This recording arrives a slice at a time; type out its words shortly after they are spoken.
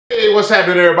What's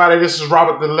happening, everybody? This is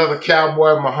Robert the Leather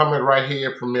Cowboy Muhammad right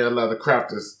here, Premier Leather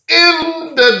Crafters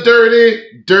in the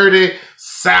dirty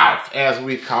South, as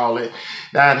we call it,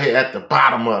 down here at the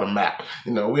bottom of the map.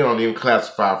 You know, we don't even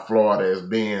classify Florida as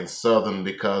being southern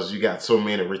because you got so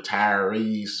many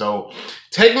retirees. So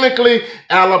technically,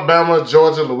 Alabama,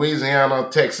 Georgia, Louisiana,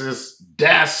 Texas,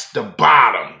 that's the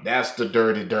bottom. That's the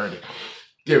dirty.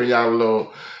 Giving y'all a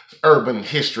little urban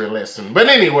history lesson. But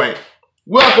anyway,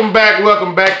 welcome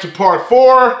back to part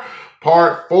four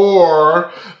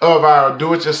of our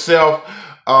do-it-yourself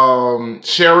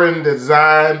Sheridan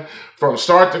design from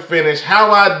start to finish. How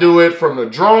I do it from the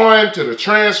drawing to the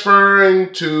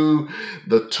transferring to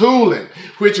the tooling,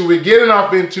 which we're getting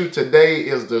off into today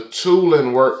is the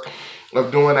tooling work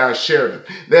of doing our Sheridan.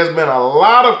 There's been a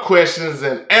lot of questions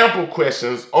and ample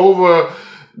questions over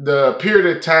the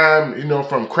period of time, you know,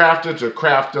 from crafter to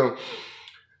crafter,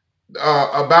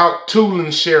 about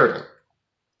tooling Sheridan.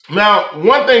 Now,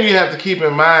 one thing you have to keep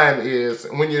in mind is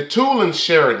when you're tooling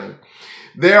Sheridan,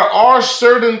 there are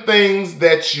certain things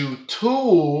that you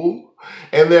tool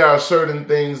and there are certain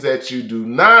things that you do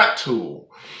not tool.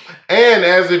 And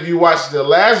as if you watched the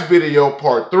last video,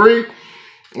 part 3,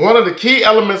 one of the key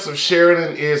elements of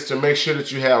Sheridan is to make sure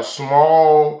that you have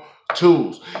small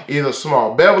tools, either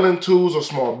small beveling tools or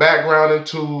small backgrounding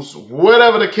tools,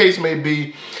 whatever the case may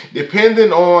be,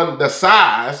 depending on the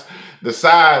size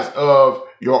of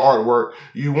your artwork,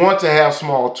 you want to have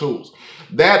small tools.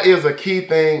 That is a key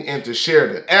thing into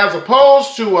Sheridan, as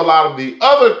opposed to a lot of the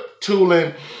other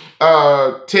tooling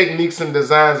techniques and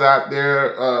designs out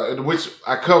there, which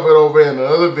I covered over in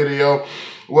another video,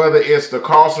 whether it's the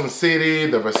Carson City,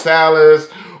 the Versailles,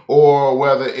 or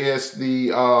whether it's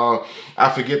the, I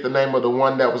forget the name of the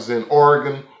one that was in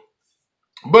Oregon.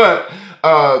 But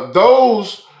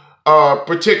those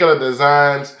particular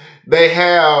designs, they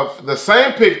have the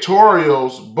same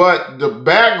pictorials, but the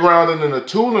backgrounding and the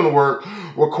tooling work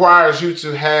requires you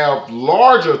to have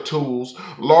larger tools,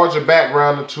 larger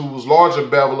backgrounding tools, larger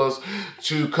bevelers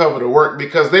to cover the work,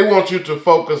 because they want you to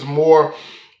focus more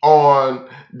on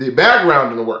the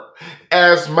background in the work,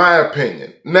 as my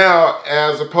opinion. Now,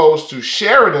 as opposed to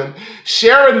Sheridan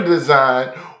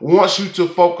design wants you to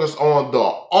focus on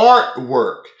the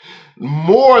artwork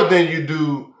more than you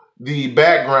do the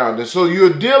background. And so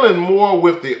you're dealing more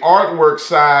with the artwork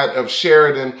side of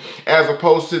Sheridan as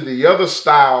opposed to the other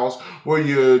styles where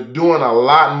you're doing a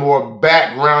lot more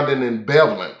backgrounding and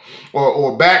beveling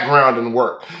or backgrounding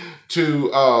work to,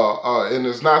 and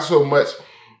it's not so much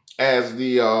as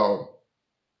the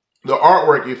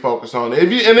artwork you focus on.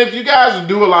 If you guys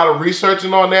do a lot of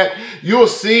researching on that, you'll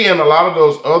see in a lot of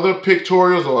those other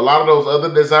pictorials or a lot of those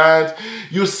other designs,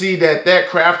 you'll see that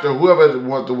crafter, whoever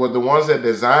was the ones that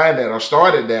designed that or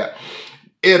started that,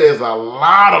 it is a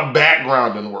lot of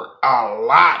backgrounding work,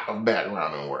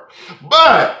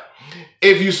 But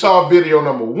if you saw video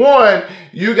number 1,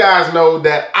 you guys know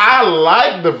that I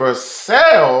like the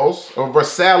Versailles,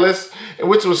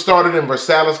 which was started in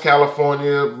Versailles,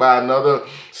 California by another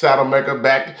saddle maker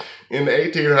back in the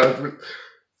 1800s.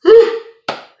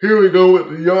 Here we go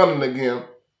with the yawning again.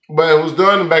 But it was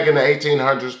done back in the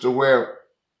 1800s to where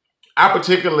I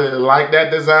particularly like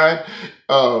that design.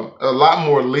 A lot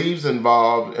more leaves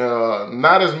involved,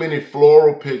 not as many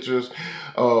floral pictures,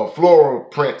 floral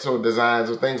prints or designs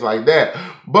or things like that.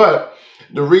 But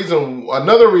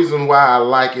another reason why I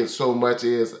like it so much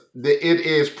is that it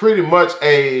is pretty much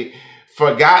a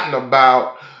forgotten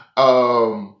about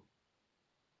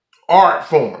art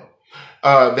form.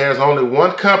 There's only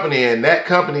one company, and that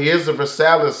company is the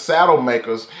Versailles saddle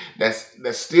makers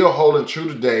that's still holding true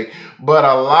today. But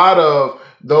a lot of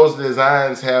those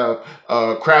designs have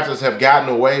crafters have gotten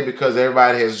away because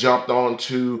everybody has jumped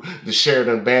onto the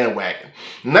Sheridan bandwagon.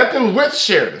 Nothing with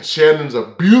Sheridan. Sheridan's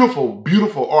a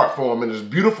beautiful art form, and it's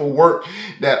beautiful work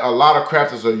that a lot of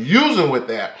crafters are using with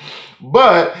that.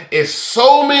 But it's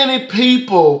so many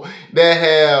people that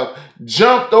have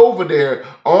jumped over there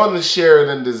on the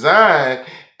Sheridan design,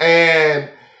 and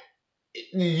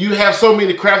you have so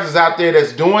many crafters out there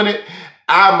that's doing it.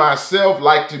 I myself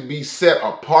like to be set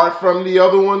apart from the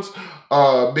other ones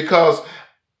because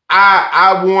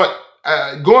I want,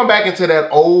 going back into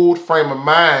that old frame of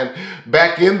mind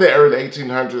back in the early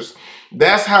 1800s,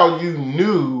 that's how you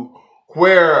knew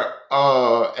where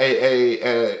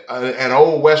an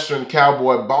old Western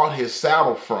cowboy bought his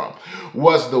saddle from,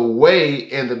 was the way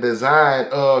in the design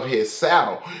of his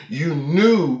saddle. You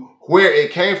knew where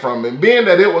it came from. And being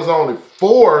that it was only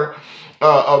 4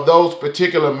 of those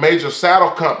particular major saddle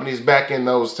companies back in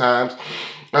those times,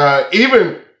 and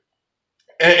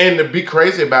to be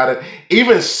crazy about it,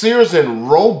 even Sears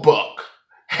and Roebuck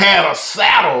had a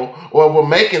saddle or were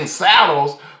making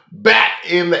saddles back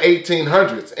in the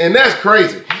 1800s. And that's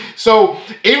crazy. So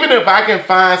even if I can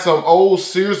find some old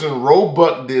Sears and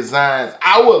Roebuck designs,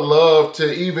 I would love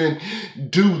to even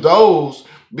do those,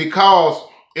 because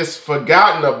it's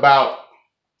forgotten about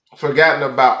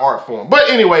art form. But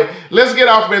anyway, let's get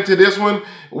off into this one.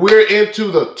 We're into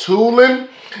the tooling.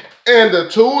 And the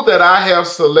tool that I have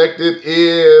selected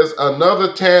is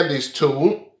another Tandy's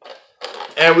tool.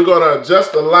 And we're going to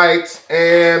adjust the lights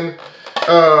and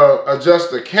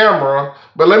adjust the camera.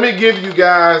 But let me give you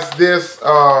guys this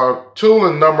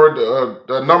tooling number,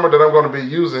 the number that I'm going to be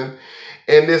using.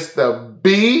 And it's the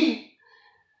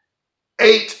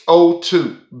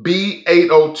B802.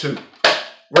 B802.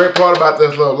 Great part about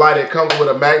this little light, it comes with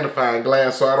a magnifying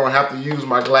glass, so I don't have to use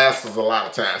my glasses a lot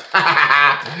of times.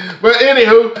 But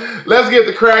anywho, let's get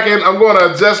to cracking. I'm going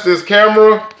to adjust this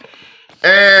camera,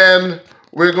 and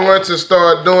we're going to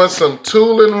start doing some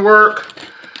tooling work.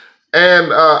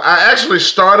 And I actually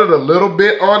started a little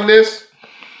bit on this,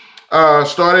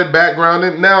 started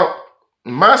backgrounding. Now,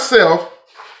 myself,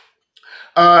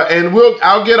 and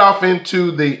I'll get off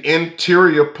into the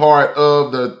interior part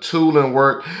of the tooling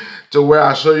work, to where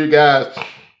I show you guys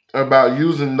about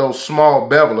using those small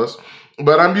bevelers.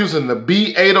 But I'm using the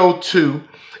B802,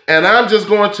 and I'm just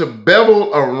going to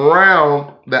bevel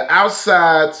around the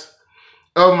outsides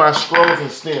of my scrolls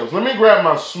and stems. Let me grab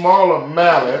my smaller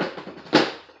mallet,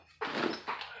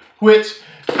 which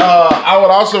I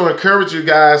would also encourage you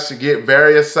guys to get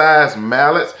various size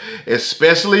mallets,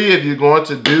 especially if you're going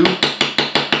to do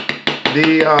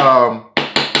the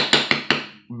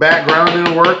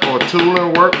backgrounding work or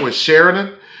tooling work with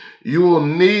Sheridan. You will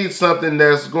need something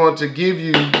that's going to give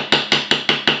you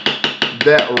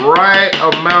that right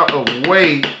amount of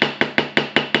weight,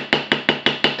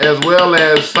 as well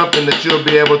as something that you'll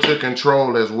be able to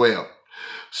control as well.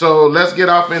 So let's get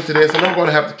off into this, and I'm going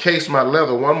to have to case my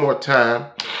leather one more time,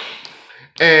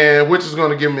 and which is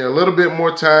going to give me a little bit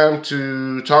more time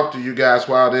to talk to you guys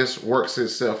while this works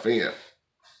itself in.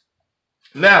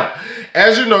 Now,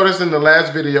 as you noticed in the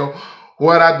last video,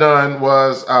 what I done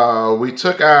was we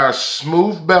took our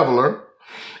smooth beveler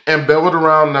and beveled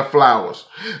around the flowers.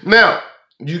 Now,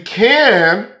 you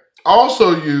can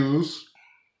also use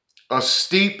a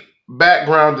steep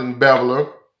backgrounding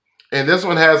beveler, and this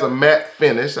one has a matte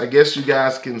finish. I guess you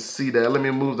guys can see that. Let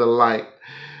me move the light.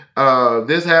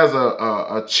 This has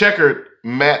a checkered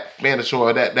matte finish,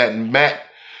 or that matte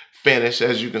finish,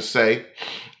 as you can say.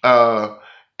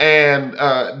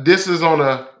 This is on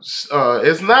a,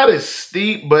 it's not as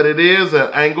steep, but it is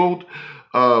an angled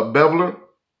beveler.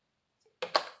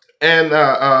 And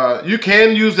you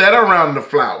can use that around the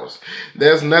flowers.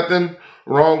 There's nothing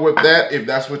wrong with that if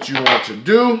that's what you want to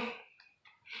do.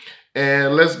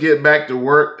 And let's get back to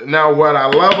work. Now, what I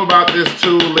love about this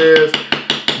tool is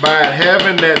by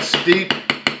having that steep,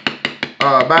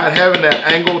 by having that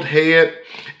angled head,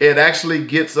 it actually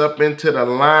gets up into the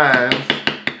lines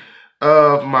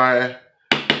of my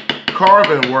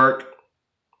carving work,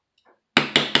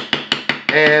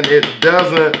 and it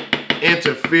doesn't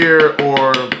interfere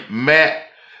or mat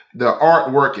the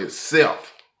artwork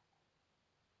itself.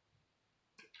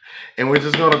 And we're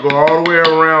just going to go all the way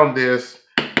around this.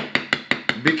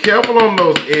 Be careful on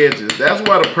those edges. That's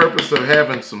why the purpose of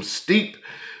having some steep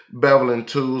beveling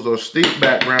tools or steep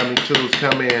backgrounding tools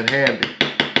come in handy.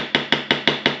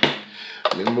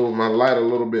 Let me move my light a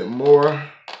little bit more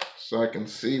so I can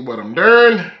see what I'm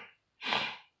doing.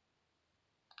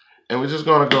 And we're just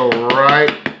going to go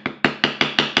right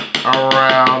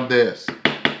around this.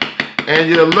 And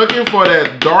you're looking for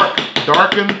that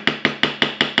darkened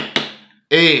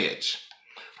edge,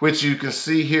 which you can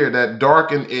see here, that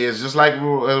darkened edge, just like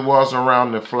it was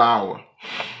around the flower.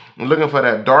 I'm looking for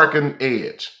that darkened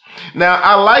edge. Now,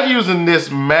 I like using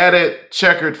this matted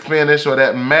checkered finish, or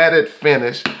that matted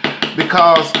finish,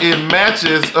 because it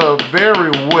matches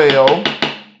very well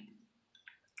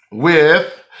with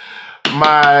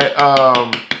my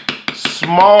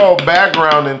small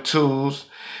backgrounding tools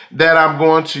that I'm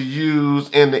going to use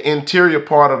in the interior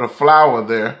part of the flower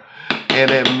there, and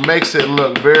it makes it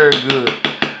look very good.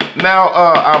 Now,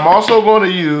 I'm also going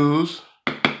to use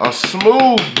a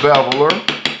smooth beveler.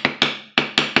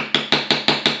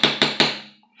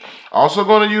 Also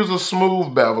going to use a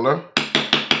smooth beveler,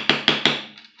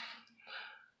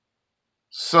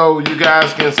 so you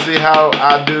guys can see how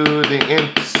I do the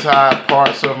inside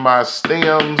parts of my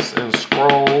stems and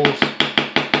scrolls.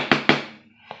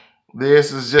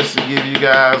 This is just to give you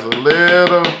guys a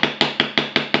little,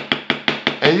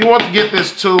 and you want to get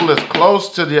this tool as close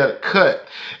to the cut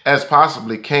as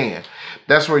possibly can.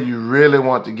 That's where you really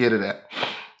want to get it at.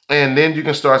 And then you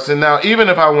can start sitting. Now, even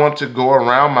if I want to go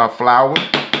around my flower,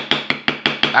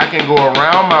 I can go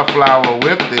around my flower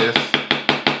with this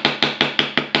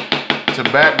to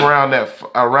background that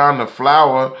around the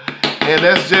flower. And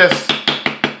that's just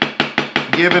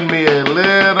giving me a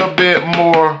little bit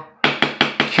more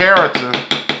character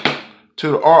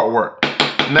to the artwork.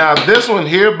 Now this one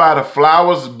here, by the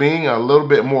flowers being a little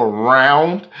bit more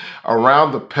round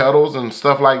around the petals and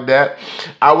stuff like that,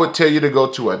 I would tell you to go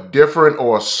to a different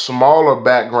or a smaller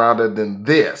backgrounder than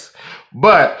this.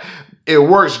 But it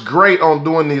works great on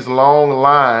doing these long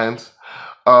lines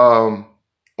on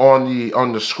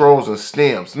the scrolls and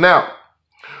stems. Now,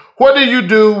 what do you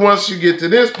do once you get to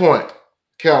this point,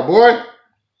 cowboy?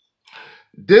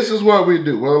 This is what we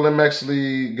do. Well, let me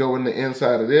actually go in the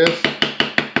inside of this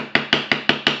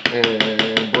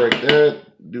and break that,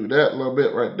 do that a little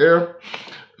bit right there.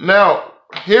 Now,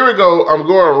 here we go. I'm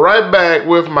going right back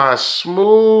with my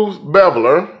smooth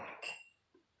beveler.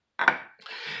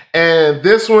 And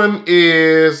this one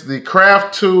is the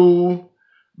Craft Tool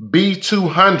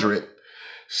B200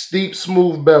 Steep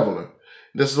Smooth Beveler.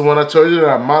 This is the one I told you that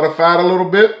I modified a little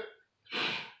bit.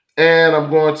 And I'm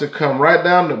going to come right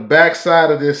down the back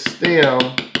side of this stem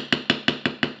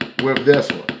with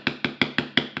this one.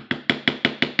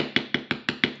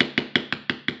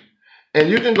 And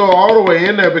you can go all the way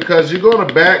in there because you're going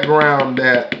to background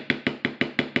that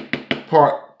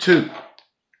part 2.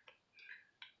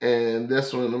 And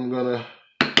this one I'm going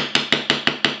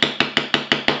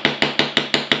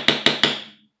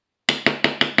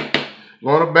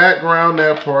to background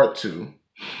that part 2.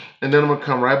 And then I'm going to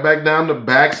come right back down the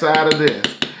back side of this.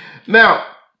 Now,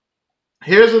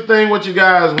 here's the thing what you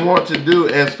guys want to do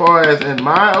as far as, in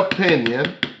my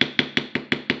opinion,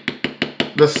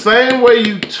 the same way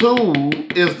you tool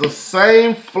is the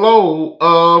same flow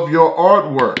of your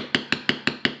artwork.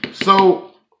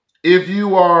 So if you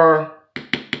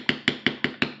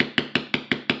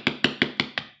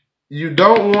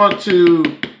don't want to,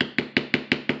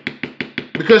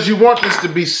 because you want this to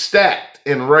be stacked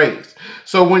and raised.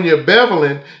 So when you're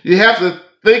beveling, you have to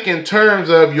think in terms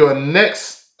of your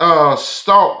next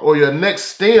stalk or your next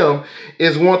stem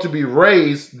is want to be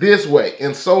raised this way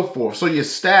and so forth. So you're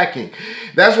stacking.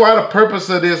 That's why the purpose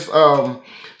of this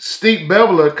steep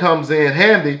beveler comes in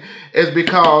handy, is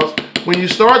because when you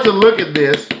start to look at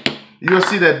this, you'll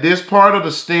see that this part of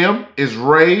the stem is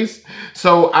raised.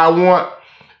 So I want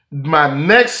my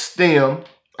next stem,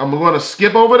 I'm going to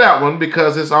skip over that one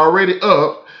because it's already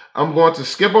up. I'm going to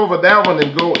skip over that one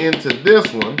and go into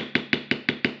this one.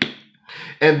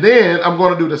 And then I'm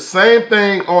going to do the same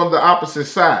thing on the opposite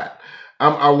side.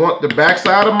 I want the back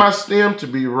side of my stem to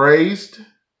be raised.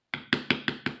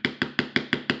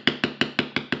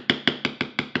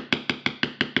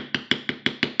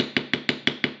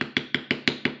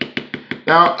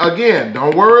 Now, again,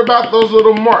 don't worry about those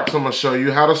little marks. I'm going to show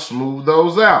you how to smooth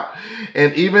those out.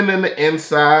 And even in the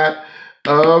inside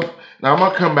of, now I'm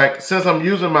going to come back, since I'm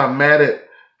using my matted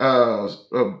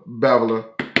beveler,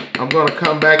 I'm going to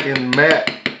come back and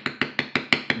mat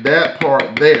that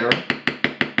part there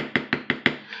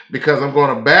because I'm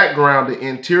going to background the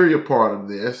interior part of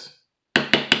this.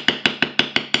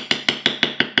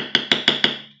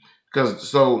 Because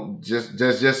so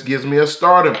just gives me a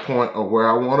starting point of where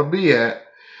I want to be at.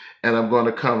 And I'm going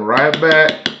to come right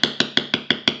back.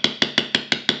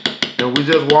 And we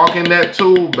just walking that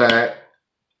tool back.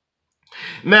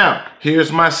 Now,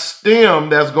 here's my stem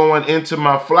that's going into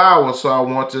my flower. So I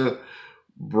want to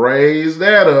braise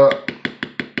that up.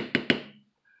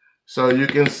 So you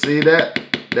can see that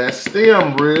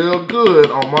stem real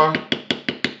good on my.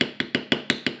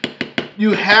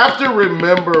 You have to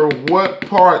remember what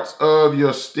parts of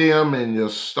your stem and your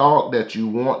stalk that you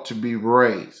want to be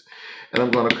raised. And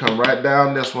I'm going to come right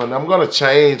down this one. I'm going to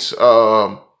change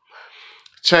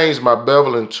my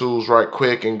beveling tools right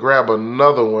quick and grab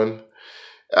another one.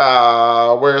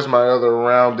 Where's my other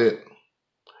rounded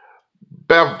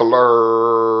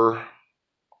beveler?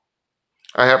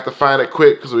 I have to find it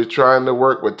quick because we're trying to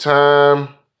work with time.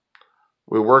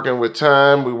 We're working with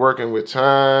time. We're working with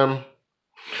time.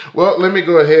 Well, let me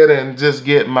go ahead and just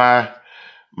get my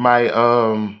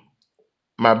backgrounding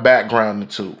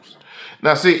tools.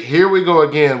 Now, see, here we go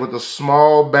again with the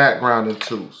small backgrounding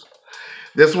tools.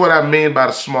 This is what I mean by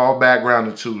the small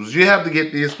backgrounding tools. You have to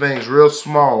get these things real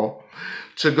small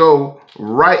to go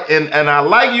right in. And I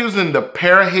like using the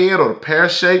pear head or the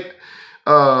pear-shaped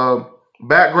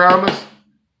backgrounders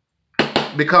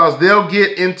because they'll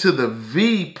get into the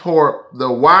V part,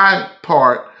 the Y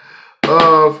part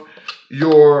of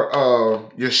your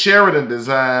Sheridan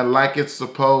design like it's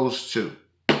supposed to.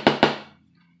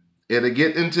 It'll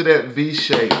get into that V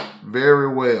shape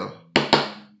very well.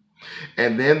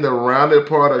 And then the rounded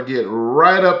part will get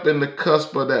right up in the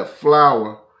cusp of that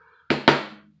flower,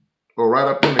 or right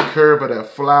up in the curve of that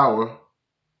flower.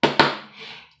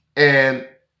 And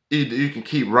you can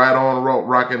keep right on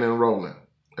rocking and rolling.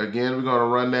 Again, we're going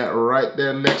to run that right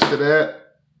there next to that,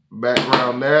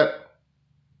 background that.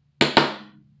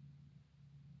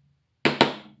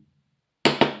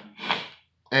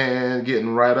 And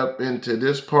getting right up into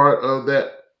this part of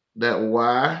that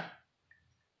Y.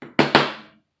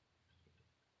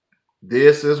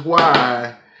 This is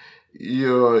why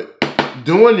you're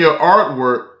doing your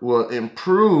artwork will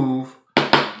improve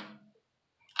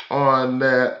on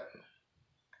that,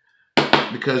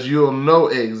 because you'll know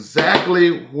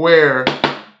exactly where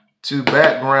to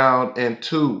background and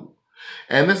tool.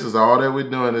 And this is all that we're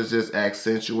doing, is just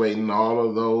accentuating all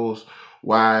of those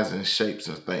Y's and shapes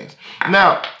and things.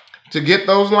 Now, to get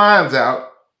those lines out,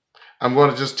 I'm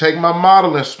going to just take my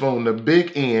modeling spoon, the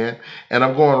big end, and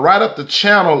I'm going right up the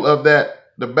channel of that,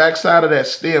 the back side of that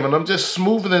stem, and I'm just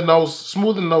smoothing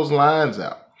those lines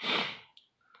out.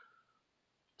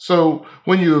 So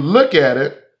when you look at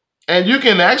it, and you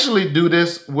can actually do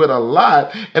this with a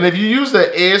lot, and if you use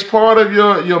the edge part of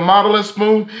your modeling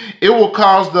spoon, it will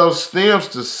cause those stems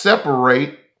to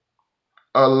separate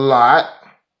a lot.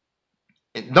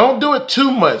 Don't do it too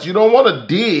much. You don't want to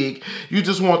dig. You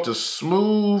just want to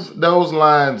smooth those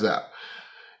lines out.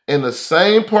 And the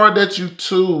same part that you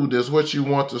tooled is what you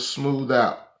want to smooth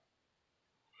out.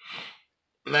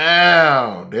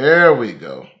 Now, there we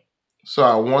go. So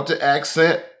I want to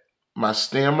accent my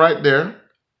stem right there.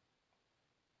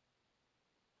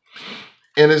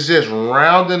 And it's just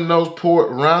rounding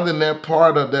that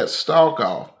part of that stalk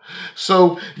off.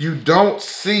 So you don't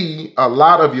see a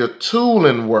lot of your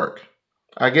tooling work.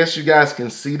 I guess you guys can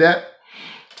see that.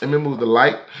 Let me move the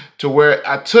light to where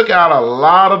I took out a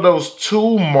lot of those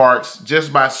tool marks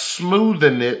just by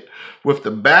smoothing it with the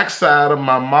back side of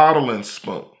my modeling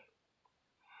spoon.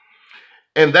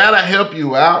 And that'll help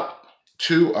you out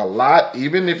too a lot,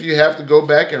 even if you have to go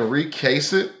back and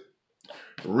recase it,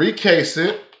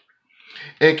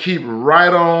 and keep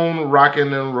right on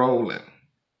rocking and rolling.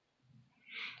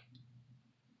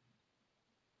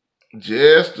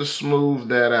 Just to smooth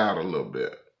that out a little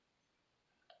bit.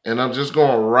 And I'm just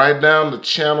going right down the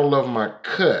channel of my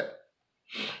cut.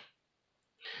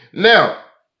 Now,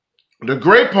 the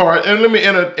great part, and let me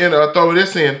throw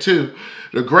this in too.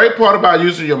 The great part about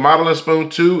using your modeling spoon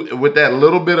too, with that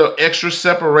little bit of extra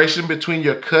separation between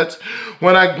your cuts,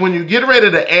 when you get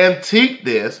ready to antique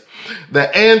this,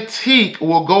 the antique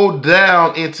will go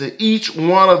down into each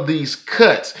one of these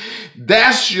cuts.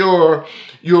 That's your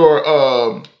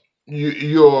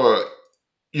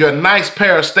nice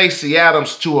pair of Stacey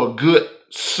Adams to a good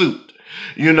suit.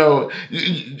 You know,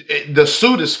 the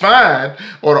suit is fine,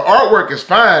 or the artwork is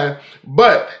fine,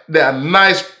 but that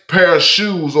nice pair of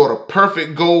shoes or the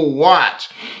perfect gold watch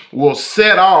will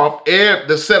set off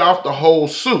the whole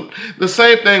suit. The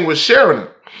same thing with Sheridan.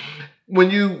 When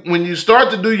you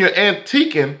start to do your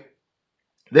antiquing,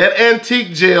 that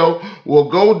antique gel will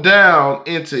go down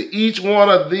into each one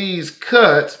of these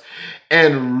cuts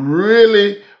and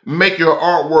really make your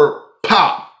artwork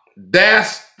pop.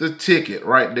 That's the ticket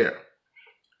right there.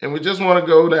 And we just want to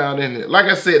go down in here. Like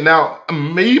I said, now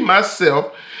me,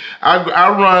 myself, I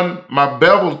run my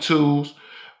bevel tools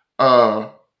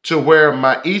to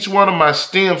where each one of my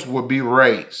stems will be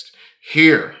raised.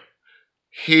 Here.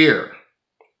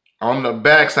 On the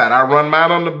back side. I run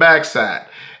mine on the back side.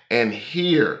 And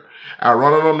here. I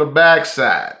run it on the back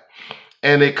side.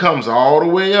 And it comes all the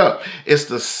way up. It's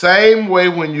the same way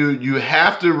when you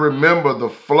have to remember the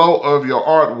flow of your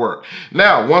artwork.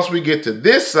 Now, once we get to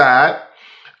this side,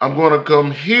 I'm going to come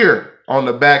here on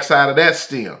the back side of that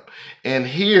stem. And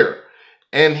here.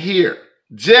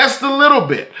 Just a little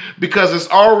bit, because it's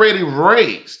already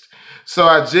raised. So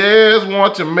I just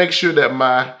want to make sure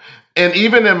that and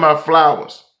even in my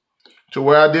flowers, to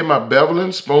where I did my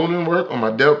beveling, spooning work, on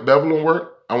my beveling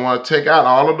work, I want to take out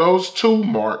all of those tool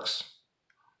marks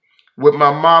with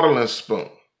my modeling spoon.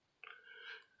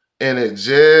 And it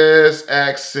just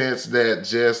accents that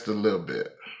just a little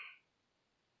bit.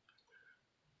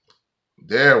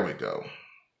 There we go.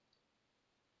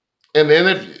 And then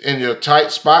if in your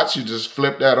tight spots, you just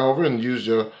flip that over and use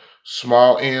your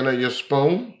small end of your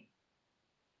spoon.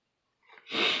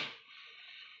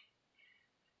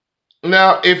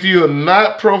 Now, if you're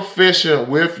not proficient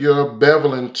with your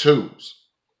beveling tools,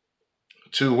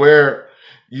 to where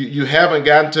you haven't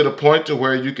gotten to the point to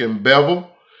where you can bevel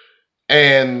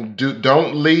and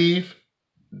don't leave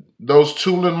those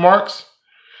tooling marks,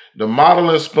 the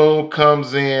modeling spoon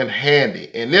comes in handy.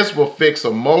 And this will fix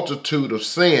a multitude of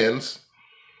sins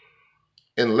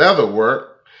in leather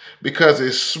work because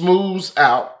it smooths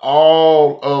out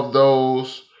all of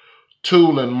those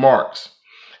tooling marks.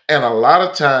 And a lot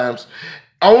of times,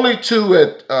 only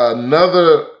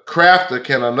another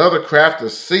crafter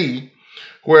see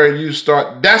where you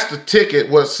start. That's the ticket,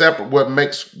 what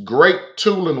makes great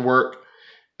tooling work,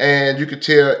 and you can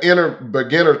tell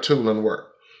beginner tooling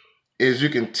work, is you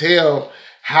can tell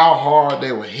how hard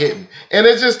they were hitting. And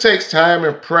it just takes time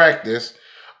and practice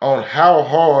on how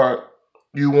hard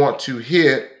you want to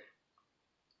hit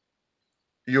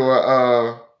your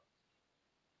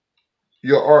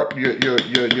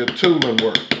tooling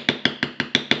work.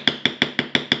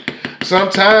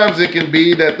 Sometimes it can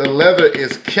be that the leather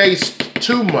is cased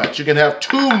too much. You can have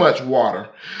too much water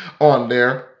on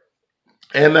there.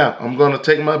 And now I'm going to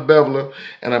take my beveler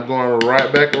and I'm going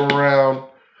right back around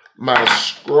my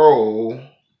scroll,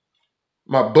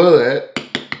 my bud,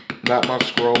 not my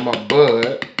scroll, my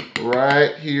bud,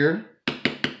 right here.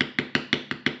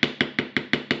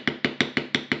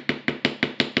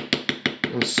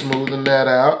 I'm smoothing that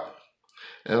out.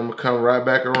 And I'm going to come right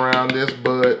back around this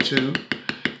bud too.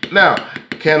 Now,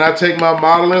 can I take my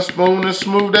modeling spoon and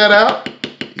smooth that out?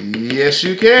 Yes,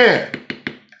 you can.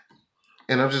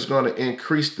 And I'm just going to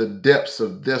increase the depths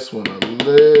of this one a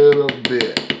little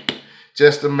bit,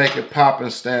 just to make it pop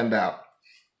and stand out.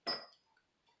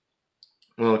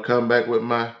 I'm going to come back with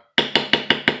my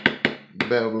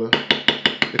beveler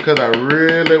because I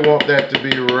really want that to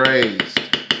be raised.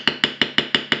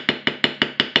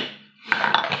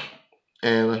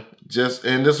 And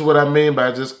this is what I mean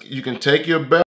by you can take your beveler